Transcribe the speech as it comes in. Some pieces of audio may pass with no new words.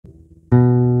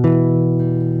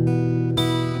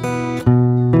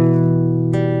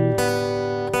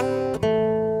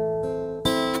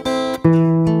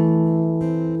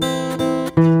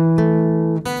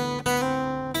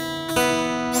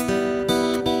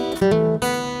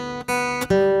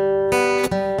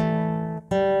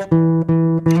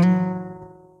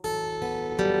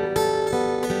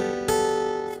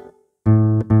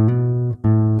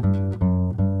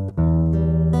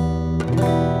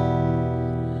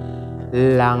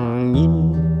Lặng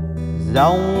nhìn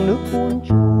dòng nước cuốn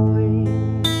trôi,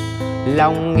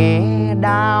 lòng nghe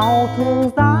đau thương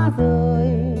giá rơi.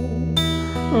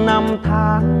 Năm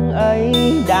tháng ấy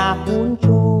đã cuốn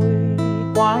trôi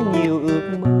quá nhiều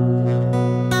ước mơ.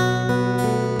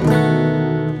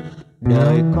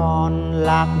 Đời con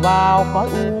lạc vào cõi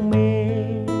u mê,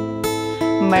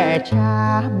 mẹ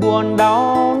cha buồn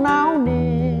đau não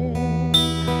nề.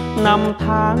 Năm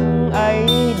tháng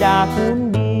ấy đã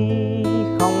cuốn đi,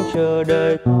 không chờ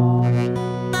đợi con.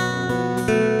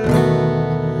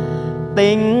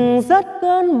 Tình rất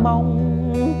cơn mong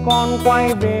con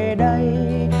quay về đây,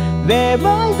 về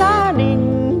với gia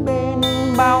đình bên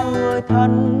bao người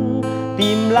thân,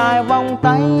 tìm lại vòng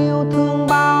tay yêu thương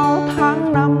bao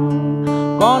tháng năm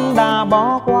con đã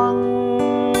bỏ quăng.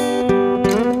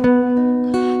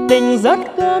 Tình rất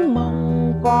cơn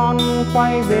mong con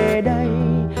quay về đây,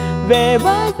 về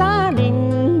với gia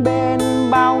đình bên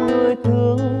bao người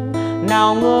thương.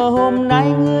 Nào ngờ hôm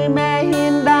nay người mẹ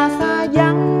hiền đã xa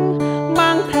vắng,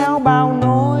 mang theo bao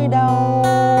nỗi đau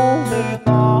vì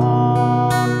con.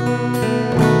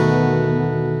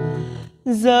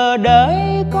 Giờ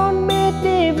đây con biết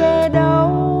đi về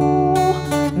đâu,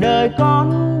 đời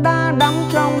con đã đắm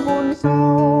trong vun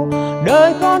sâu.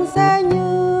 Đời con sẽ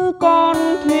như con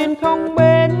thuyền không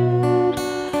bến,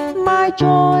 mãi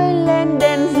trôi lên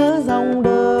đến giữa dòng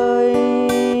đời.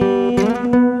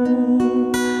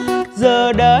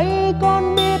 Giờ đây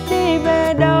con biết đi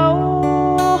về đâu,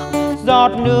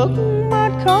 giọt nước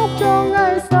mắt khóc cho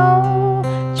ngày sau,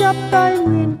 chắp tay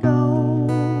nguyện cầu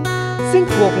xin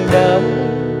cuộc đời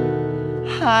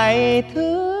hãy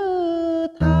thứ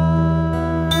tha.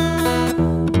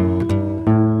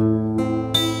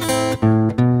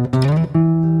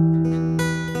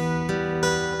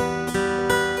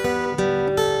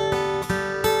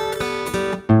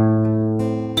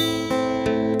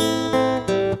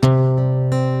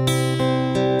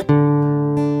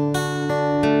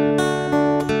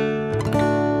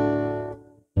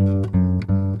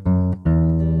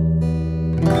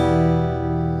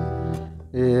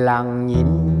 Lặng nhìn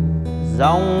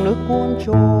dòng nước cuốn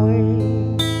trôi,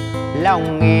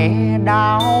 lòng nghe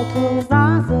đau thương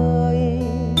giá rơi.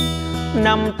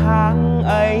 Năm tháng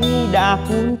ấy đã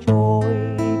cuốn trôi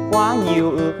quá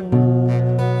nhiều ước mơ.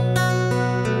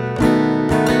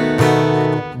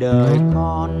 Đời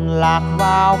con lạc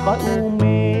vào cõi u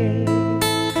mê,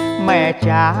 mẹ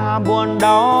cha buồn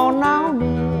đau não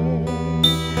nề.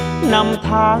 Năm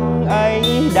tháng ấy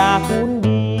đã cuốn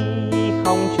đi,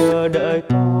 không chờ đợi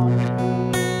con.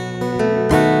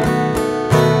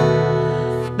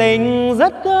 Tình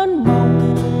rất cơn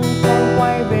mong con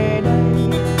quay về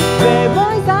đây, về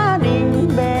với gia đình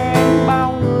bên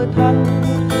bao người thân,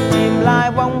 tìm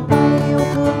lại vòng tay yêu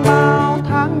thương bao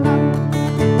tháng năm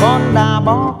con đã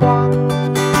bỏ quăng.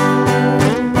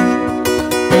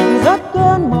 Tình rất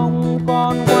cơn mong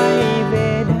con quay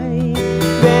về đây,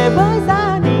 về với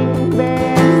gia đình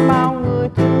bên bao người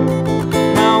thương.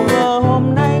 Nào ngờ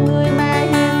hôm nay người mẹ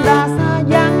hiền đã xa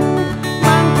vắng,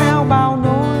 mang theo bao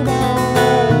nỗi đau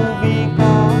vì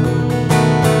con.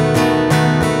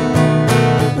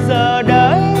 Giờ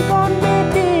đây con biết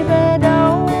đi về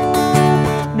đâu,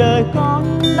 đời con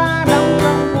đã đắm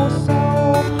trong vực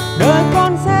sâu. Đời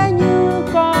con sẽ như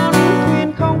con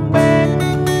thuyền không bến,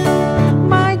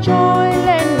 mãi trôi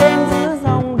lên đến giữa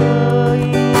dòng đời.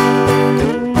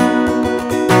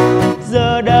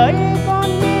 Giờ đây con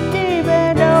biết đi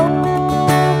về đâu,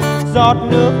 giọt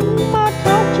nước mắt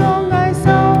khóc cho ngày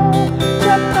sau,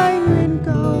 chắp tay nguyện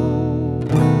cầu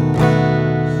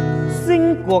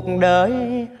xin cuộc đời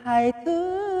hãy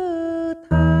thứ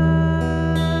tha.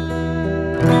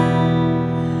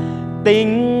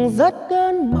 Tình rất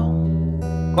cơn mong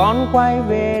con quay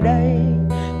về đây,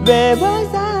 về với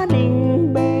gia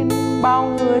đình bên bao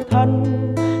người thân,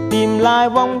 tìm lại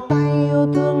vòng tay yêu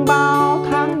thương bao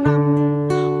tháng năm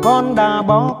con đã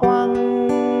bỏ quăng.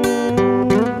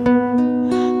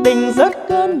 Tình rất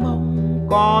cơn mong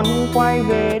con quay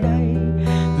về đây,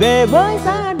 về với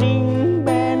gia đình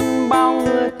bên bao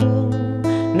người thương.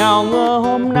 Nào ngờ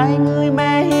hôm nay người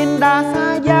mẹ hiền đã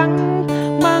xa vắng,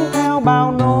 mang theo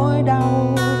bao nỗi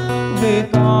đau vì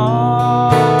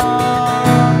con.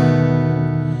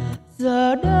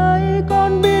 Giờ đây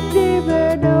con biết đi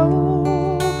về đâu,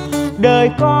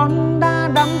 đời con đã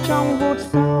đắm trong vực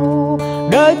sâu.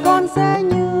 Đời con sẽ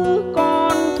như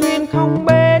con thuyền không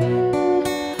bến,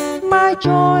 mãi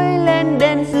trôi lên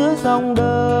đến giữa dòng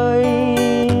đời.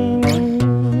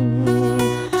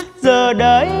 Giờ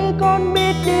đây con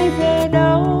biết đi về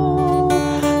đâu,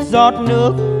 giọt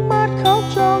nước mắt khóc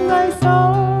cho ngày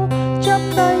sau, chắp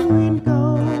tay nguyện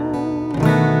cầu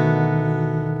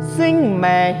xin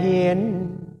mẹ hiền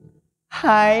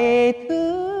hãy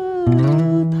thương.